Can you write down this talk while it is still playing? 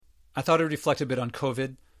I thought it would reflect a bit on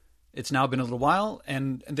COVID. It's now been a little while,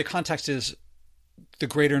 and the context is the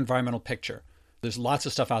greater environmental picture. There's lots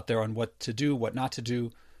of stuff out there on what to do, what not to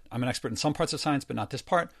do. I'm an expert in some parts of science, but not this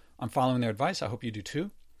part. I'm following their advice. I hope you do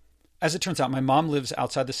too. As it turns out, my mom lives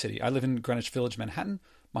outside the city. I live in Greenwich Village, Manhattan.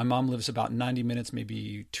 My mom lives about 90 minutes,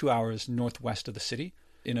 maybe 2 hours northwest of the city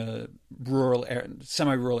in a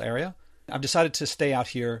semi-rural area. I've decided to stay out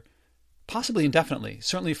here possibly indefinitely,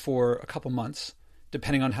 certainly for a couple months,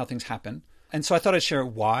 depending on how things happen. And so I thought I'd share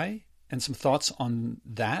why and some thoughts on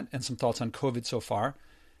that and some thoughts on COVID so far,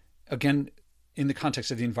 again, in the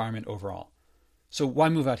context of the environment overall. So why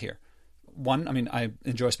move out here? One, I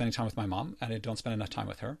enjoy spending time with my mom, and I don't spend enough time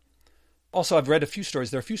with her. Also, I've read a few stories.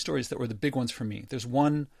 There are a few stories that were the big ones for me. There's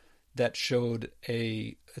one that showed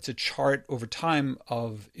it's a chart over time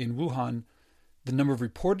of, in Wuhan, the number of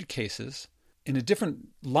reported cases in a different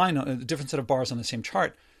line, a different set of bars on the same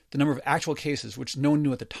chart, the number of actual cases, which no one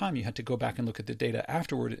knew at the time. You had to go back and look at the data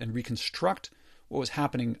afterward and reconstruct what was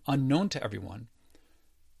happening unknown to everyone.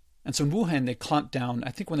 And so in Wuhan, they clamped down,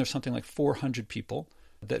 I think when there's something like 400 people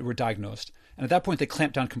that were diagnosed. And at that point, they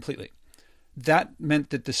clamped down completely. That meant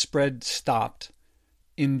that the spread stopped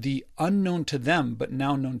in the unknown to them, but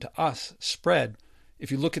now known to us, spread.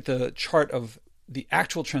 If you look at the chart of the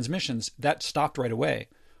actual transmissions, that stopped right away.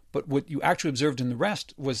 But what you actually observed in the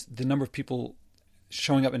rest was the number of people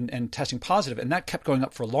showing up and testing positive, and that kept going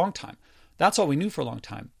up for a long time. That's all we knew for a long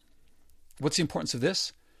time. What's the importance of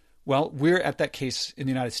this? Well, we're at that case in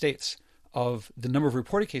the United States of the number of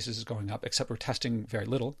reported cases is going up, except we're testing very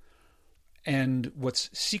little. And what's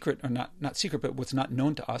secret, or not secret, but what's not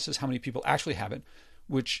known to us is how many people actually have it,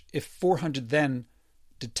 which if 400 then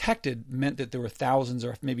detected meant that there were thousands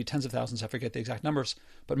or maybe tens of thousands, I forget the exact numbers,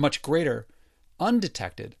 but much greater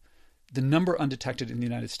undetected. The number undetected in the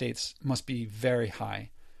United States must be very high.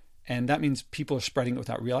 And that means people are spreading it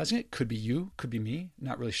without realizing it. Could be you, could be me,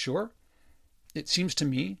 not really sure. It seems to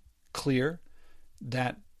me clear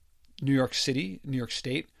that New York City, New York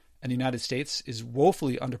State, and the United States is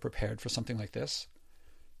woefully underprepared for something like this.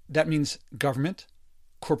 That means government,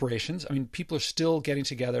 corporations. People are still getting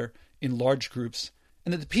together in large groups,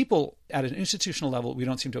 and that the people at an institutional level, we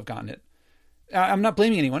don't seem to have gotten it. I'm not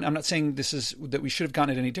blaming anyone. I'm not saying that we should have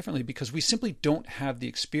gotten it any differently, because we simply don't have the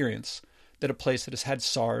experience that a place that has had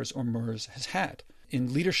SARS or MERS has had.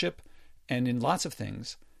 In leadership and in lots of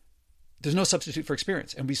things, there's no substitute for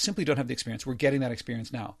experience, and we simply don't have the experience. We're getting that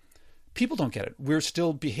experience now. People don't get it. We're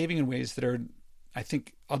still behaving in ways that are, I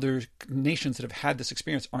think, other nations that have had this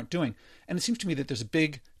experience aren't doing. And it seems to me that there's a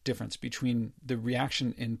big difference between the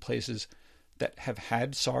reaction in places that have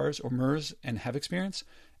had SARS or MERS and have experience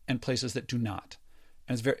and places that do not.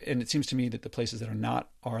 And it seems to me that the places that are not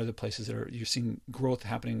are the places that you're seeing growth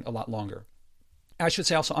happening a lot longer. I should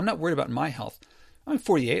say also, I'm not worried about my health. I'm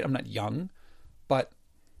 48. I'm not young, but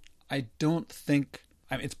I don't think,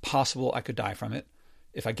 it's possible I could die from it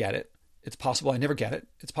if I get it. It's possible I never get it.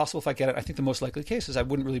 It's possible if I get it, I think the most likely case is I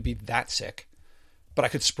wouldn't really be that sick, but I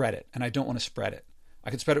could spread it, and I don't want to spread it.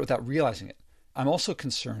 I could spread it without realizing it. I'm also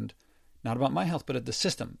concerned, not about my health, but at the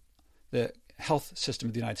system. The health system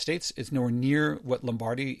of the United States is nowhere near what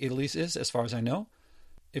Lombardy, Italy's is, as far as I know.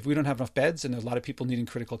 If we don't have enough beds and there's a lot of people needing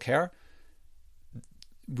critical care,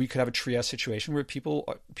 we could have a triage situation where people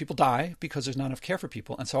die because there's not enough care for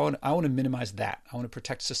people. And so I want to minimize that. I want to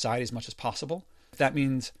protect society as much as possible. If that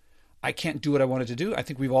means I can't do what I wanted to do, I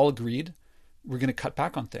think we've all agreed we're going to cut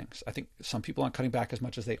back on things. I think some people aren't cutting back as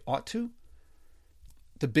much as they ought to.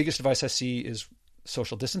 The biggest advice I see is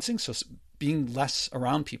social distancing. So being less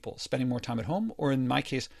around people, spending more time at home, or in my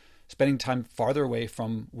case, spending time farther away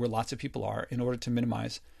from where lots of people are in order to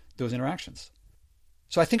minimize those interactions.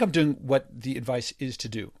 So I think I'm doing what the advice is to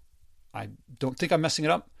do. I don't think I'm messing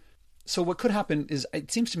it up. So what could happen is,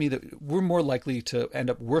 it seems to me that we're more likely to end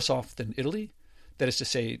up worse off than Italy. That is to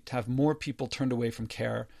say, to have more people turned away from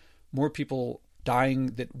care, more people dying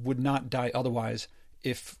that would not die otherwise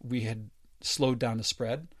if we had slowed down the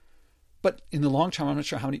spread. But in the long term, I'm not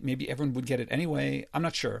sure how many, maybe everyone would get it anyway. I'm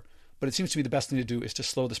not sure. But it seems to me the best thing to do is to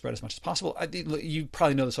slow the spread as much as possible. You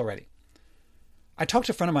probably know this already. I talked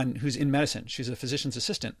to a friend of mine who's in medicine. She's a physician's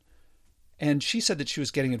assistant. And she said that she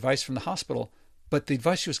was getting advice from the hospital, but the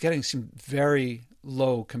advice she was getting seemed very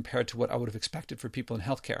low compared to what I would have expected for people in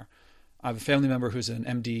healthcare. I have a family member who's an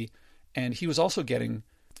MD, and he was also getting,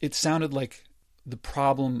 it sounded like the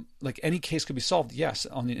problem, like any case could be solved, yes,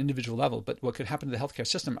 on an individual level, but what could happen to the healthcare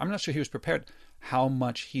system, I'm not sure he was prepared how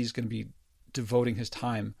much he's going to be devoting his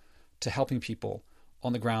time to helping people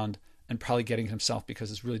on the ground and probably getting it himself,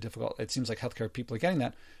 because it's really difficult. It seems like healthcare people are getting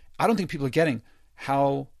that. I don't think people are getting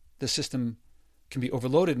how the system can be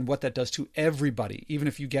overloaded and what that does to everybody. Even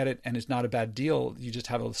if you get it and it's not a bad deal, you just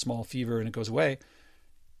have a small fever and it goes away,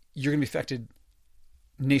 you're going to be affected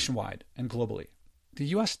nationwide and globally. The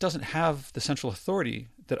US doesn't have the central authority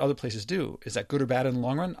that other places do. Is that good or bad in the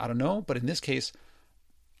long run? I don't know. But in this case,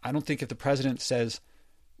 I don't think if the president says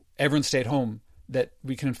everyone stay at home, that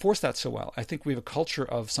we can enforce that so well. I think we have a culture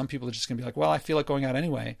of some people are just going to be like, well, I feel like going out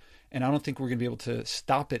anyway. And I don't think we're going to be able to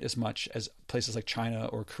stop it as much as places like China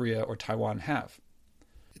or Korea or Taiwan have.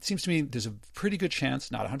 It seems to me there's a pretty good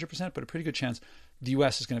chance, not 100%, but a pretty good chance the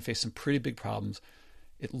US is going to face some pretty big problems.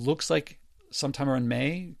 It looks like sometime around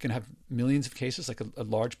May, going to have millions of cases, like a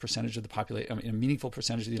large percentage of the population, a meaningful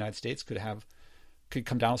percentage of the United States could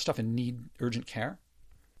come down with stuff and need urgent care.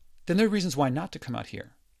 Then there are reasons why not to come out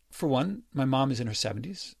here. For one, my mom is in her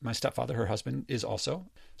 70s. My stepfather, her husband, is also.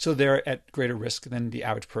 So they're at greater risk than the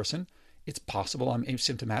average person. It's possible I'm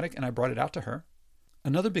asymptomatic, and I brought it out to her.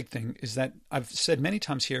 Another big thing is that I've said many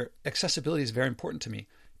times here, accessibility is very important to me.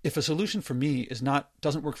 If a solution for me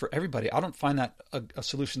doesn't work for everybody, I don't find that a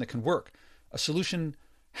solution that can work. A solution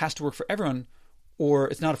has to work for everyone, or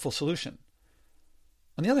it's not a full solution.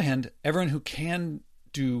 On the other hand, everyone who can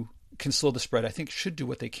slow the spread, I think should do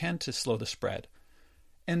what they can to slow the spread.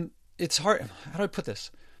 And it's hard. How do I put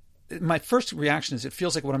this? My first reaction is it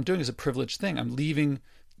feels like what I'm doing is a privileged thing. I'm leaving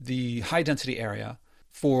the high density area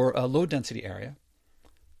for a low density area.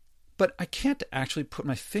 But I can't actually put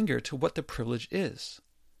my finger to what the privilege is.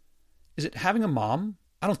 Is it having a mom?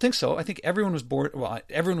 I don't think so. I think everyone was born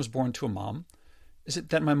to a mom. Is it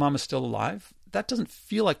that my mom is still alive? That doesn't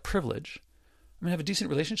feel like privilege. I mean, I have a decent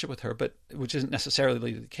relationship with her, but which isn't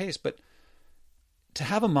necessarily the case. But to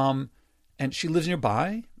have a mom and she lives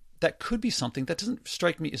nearby, that could be something that doesn't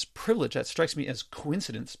strike me as privilege. That strikes me as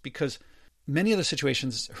coincidence, because many other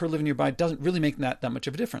situations, her living nearby doesn't really make that much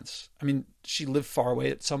of a difference. I mean, she lived far away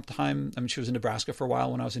at some time. I mean, she was in Nebraska for a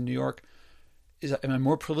while when I was in New York. Am I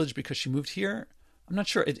more privileged because she moved here? I'm not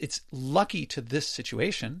sure. It's lucky to this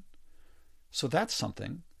situation. So that's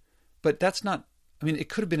something. But that's not, I mean, it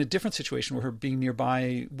could have been a different situation where her being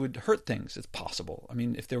nearby would hurt things. It's possible. I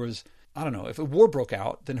mean, if there was, I don't know, if a war broke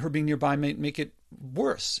out, then her being nearby might make it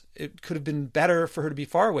worse. It could have been better for her to be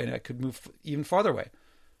far away, and I could move even farther away.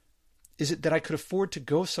 Is it that I could afford to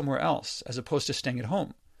go somewhere else as opposed to staying at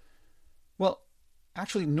home? Well,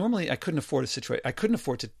 actually, normally I couldn't afford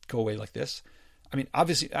to go away like this. I mean,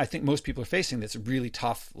 obviously, I think most people are facing this really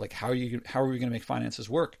tough. Like, how are we going to make finances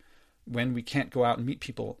work when we can't go out and meet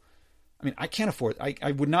people? I mean, I can't afford.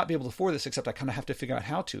 I would not be able to afford this, except I kind of have to figure out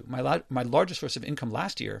how to. My largest source of income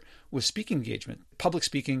last year was speaking engagement, public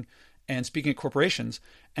speaking, and speaking at corporations,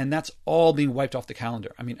 and that's all being wiped off the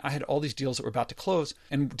calendar. I mean, I had all these deals that were about to close,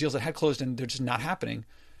 and deals that had closed, and they're just not happening.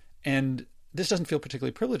 And this doesn't feel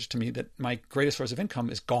particularly privileged to me that my greatest source of income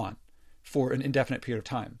is gone for an indefinite period of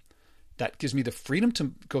time. That gives me the freedom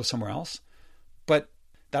to go somewhere else, but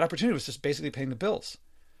that opportunity was just basically paying the bills.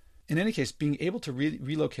 In any case, being able to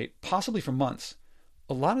relocate, possibly for months,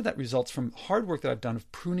 a lot of that results from hard work that I've done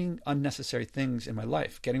of pruning unnecessary things in my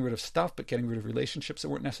life, getting rid of stuff, but getting rid of relationships that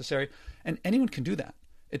weren't necessary. And anyone can do that.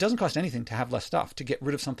 It doesn't cost anything to have less stuff, to get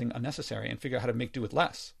rid of something unnecessary and figure out how to make do with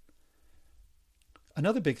less.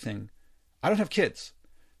 Another big thing, I don't have kids.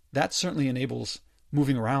 That certainly enables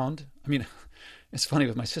moving around. I mean, it's funny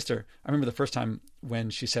with my sister. I remember the first time when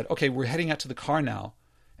she said, okay, we're heading out to the car now.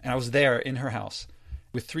 And I was there in her house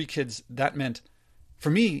with 3 kids. That meant, for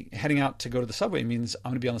me, heading out to go to the subway means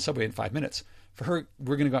I'm going to be on the subway in 5 minutes. For her,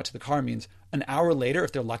 we're going to go out to the car means an hour later,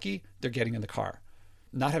 if they're lucky, they're getting in the car.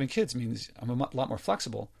 Not having kids means I'm a lot more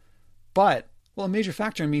flexible. But, well, a major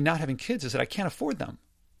factor in me not having kids is that I can't afford them.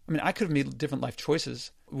 I mean, I could have made different life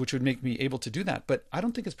choices, which would make me able to do that. But I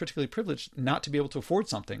don't think it's particularly privileged not to be able to afford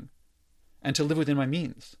something and to live within my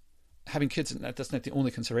means. Having kids, that's not the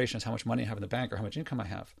only consideration, is how much money I have in the bank or how much income I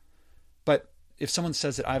have. But if someone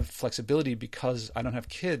says that I have flexibility because I don't have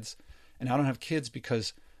kids, and I don't have kids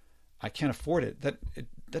because I can't afford it,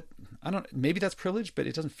 maybe that's privilege, but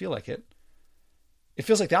it doesn't feel like it. It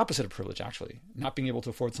feels like the opposite of privilege, actually, not being able to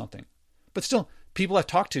afford something. But still, people I've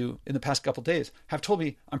talked to in the past couple of days have told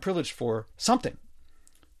me I'm privileged for something.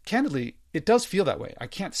 Candidly, it does feel that way. I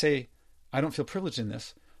can't say I don't feel privileged in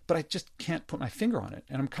this, but I just can't put my finger on it.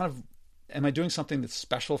 And I'm kind of, am I doing something that's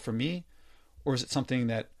special for me? Or is it something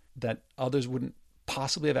that others wouldn't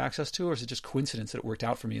possibly have access to? Or is it just coincidence that it worked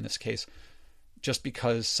out for me in this case, just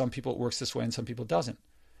because some people it works this way and some people it doesn't?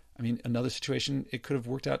 I mean, another situation, it could have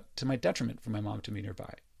worked out to my detriment for my mom to be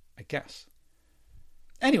nearby, I guess.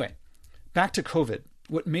 Anyway, back to COVID.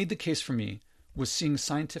 What made the case for me was seeing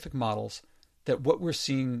scientific models that what we're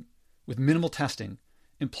seeing with minimal testing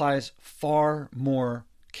implies far more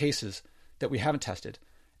cases that we haven't tested.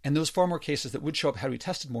 And those far more cases that would show up had we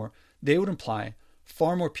tested more, they would imply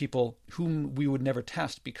far more people whom we would never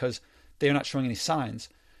test because they are not showing any signs.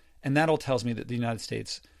 And that all tells me that the United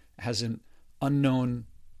States has an unknown,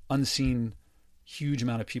 unseen, huge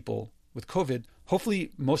amount of people with COVID.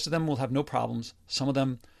 Hopefully, most of them will have no problems. Some of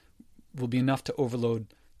them will be enough to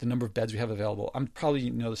overload the number of beds we have available. I'm probably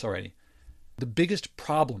know this already. The biggest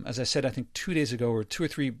problem, as I said, I think 2 days ago or 2 or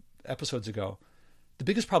 3 episodes ago, the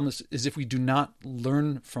biggest problem is if we do not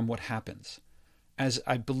learn from what happens. As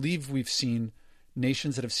I believe we've seen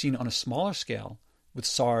nations that have seen on a smaller scale with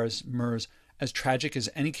SARS, MERS, as tragic as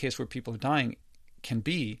any case where people are dying can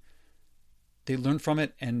be, they learn from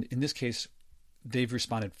it, and in this case, they've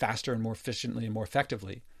responded faster and more efficiently and more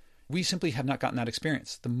effectively. We simply have not gotten that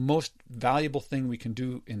experience. The most valuable thing we can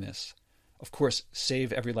do in this, of course,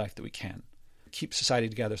 save every life that we can. Keep society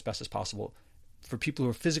together as best as possible. For people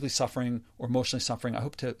who are physically suffering or emotionally suffering, I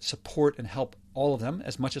hope to support and help all of them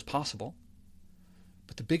as much as possible.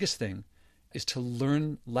 But the biggest thing is to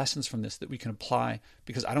learn lessons from this that we can apply,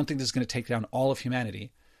 because I don't think this is going to take down all of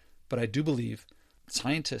humanity, but I do believe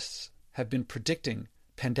scientists have been predicting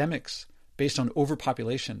pandemics based on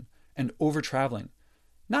overpopulation and over-traveling,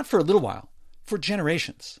 not for a little while, for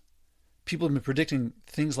generations. People have been predicting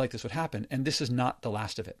things like this would happen, and this is not the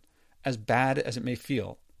last of it. As bad as it may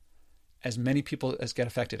feel, as many people as get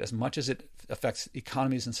affected, as much as it affects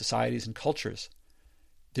economies and societies and cultures,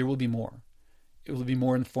 there will be more. It will be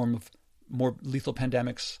more in the form of more lethal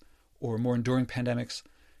pandemics or more enduring pandemics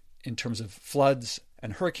in terms of floods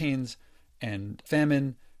and hurricanes and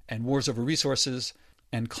famine and wars over resources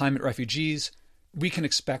and climate refugees. We can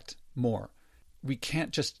expect more. We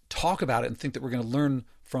can't just talk about it and think that we're going to learn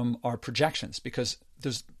from our projections, because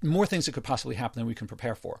there's more things that could possibly happen than we can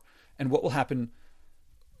prepare for. And what will happen,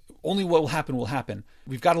 only what will happen will happen.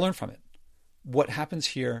 We've got to learn from it. What happens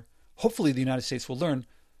here, hopefully the United States will learn.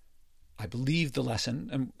 I believe the lesson,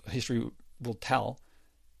 and history will tell,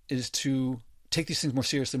 is to take these things more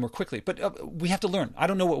seriously, more quickly. But we have to learn. I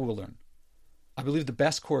don't know what we'll learn. I believe the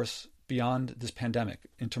best course beyond this pandemic,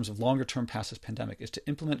 in terms of longer term past this pandemic, is to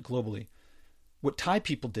implement globally what Thai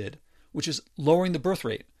people did, which is lowering the birth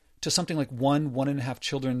rate to something like 1.5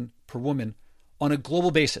 children per woman on a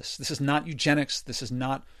global basis. This is not eugenics. This is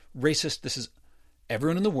not racist. This is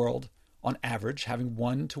everyone in the world, on average, having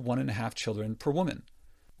 1 to 1.5 children per woman.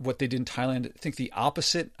 What they did in Thailand, I think the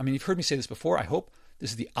opposite. I mean, you've heard me say this before. I hope this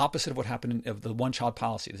is the opposite of what happened of the one-child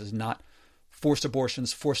policy. This is not forced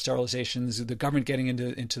abortions, forced sterilizations, the government getting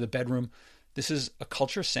into the bedroom. This is a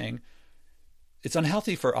culture saying it's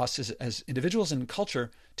unhealthy for us as individuals and culture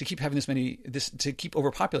to keep having to keep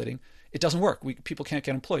overpopulating. It doesn't work. People can't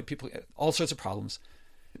get employed. All sorts of problems.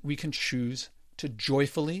 We can choose to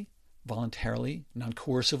joyfully, voluntarily,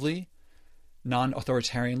 non-coercively,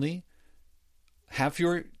 non-authoritarianly have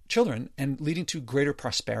fewer children, and leading to greater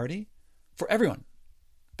prosperity for everyone,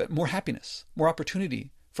 but more happiness, more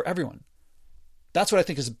opportunity for everyone. That's what I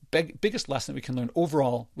think is the biggest lesson that we can learn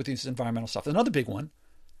overall with this environmental stuff. Another big one,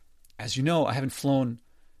 as you know, I haven't flown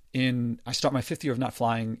I start my 5th year of not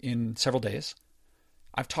flying in several days.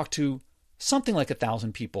 I've talked to something like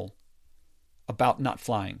 1,000 people about not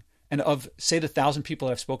flying. And of, say, the 1,000 people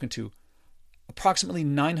that I've spoken to, approximately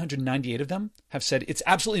 998 of them have said it's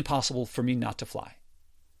absolutely impossible for me not to fly.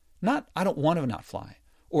 Not, I don't want to not fly,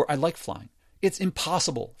 or I like flying. It's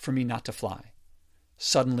impossible for me not to fly.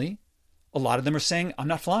 Suddenly, a lot of them are saying, I'm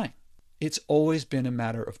not flying. It's always been a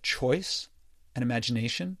matter of choice and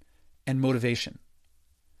imagination and motivation.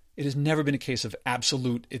 It has never been a case of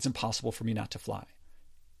absolute, it's impossible for me not to fly.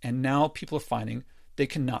 And now people are finding they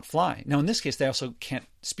cannot fly. Now, in this case, they also can't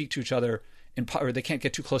speak to each other, or they can't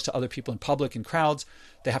get too close to other people in public, in crowds.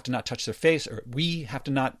 They have to not touch their face, or we have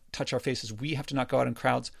to not touch our faces. We have to not go out in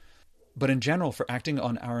crowds. But in general, for acting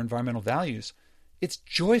on our environmental values, it's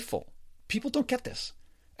joyful. People don't get this.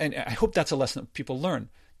 And I hope that's a lesson that people learn,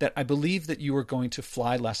 that I believe that you are going to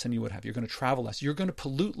fly less than you would have. You're going to travel less. You're going to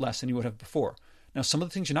pollute less than you would have before. Now, some of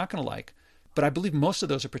the things you're not going to like, but I believe most of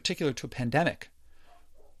those are particular to a pandemic.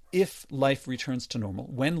 If life returns to normal,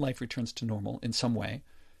 when life returns to normal in some way,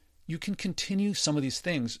 you can continue some of these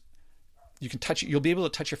things. You'll be able to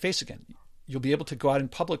touch your face again. You'll be able to go out in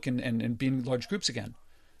public and be in large groups again.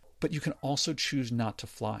 But you can also choose not to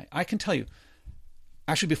fly. I can tell you,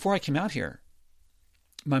 actually, before I came out here,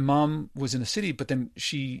 my mom was in the city, but then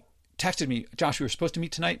she texted me, Josh, we were supposed to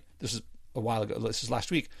meet tonight. This is a while ago. This is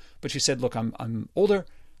last week. But she said, look, I'm older.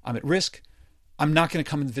 I'm at risk. I'm not going to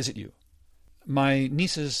come and visit you. My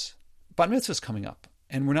niece's bat mitzvah is coming up,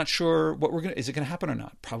 and we're not sure is it going to happen or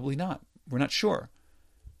not? Probably not. We're not sure.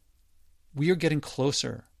 We are getting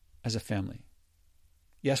closer as a family.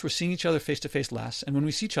 Yes, we're seeing each other face to face less. And when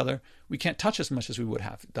we see each other, we can't touch as much as we would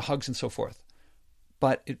have, the hugs and so forth.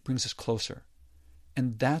 But it brings us closer.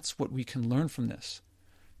 And that's what we can learn from this.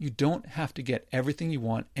 You don't have to get everything you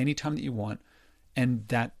want anytime that you want. And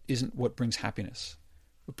that isn't what brings happiness.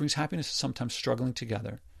 What brings happiness is sometimes struggling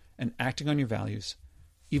together and acting on your values,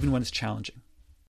 even when it's challenging.